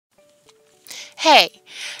Hey,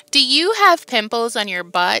 do you have pimples on your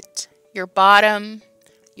butt, your bottom,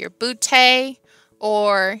 your booty,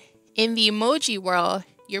 or in the emoji world,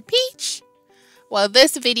 your peach? Well,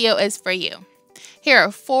 this video is for you. Here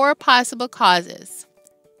are 4 possible causes.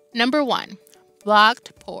 Number 1,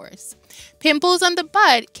 blocked pores. Pimples on the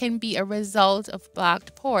butt can be a result of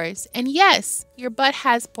blocked pores. And yes, your butt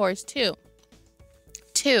has pores too.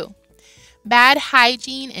 2, bad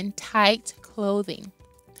hygiene and tight clothing.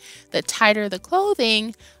 The tighter the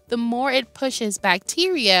clothing, the more it pushes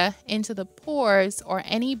bacteria into the pores or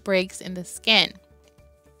any breaks in the skin.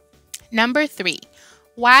 Number 3,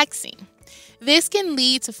 waxing. This can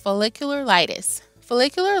lead to folliculitis.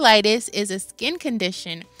 Folliculitis is a skin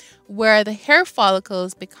condition where the hair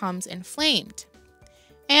follicles becomes inflamed.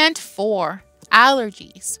 And 4,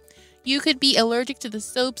 allergies. You could be allergic to the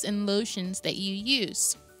soaps and lotions that you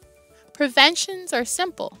use. Preventions are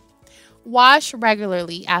simple. Wash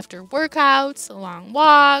regularly after workouts, long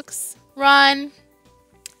walks, run.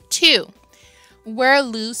 2, wear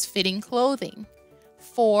loose-fitting clothing.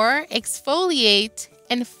 4, exfoliate.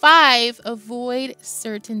 And 5, avoid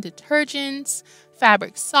certain detergents,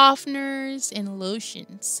 fabric softeners, and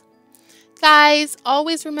lotions. Guys,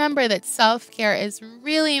 always remember that self-care is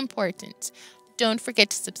really important. Don't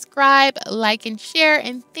forget to subscribe, like, and share,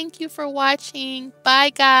 and thank you for watching.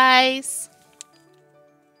 Bye, guys.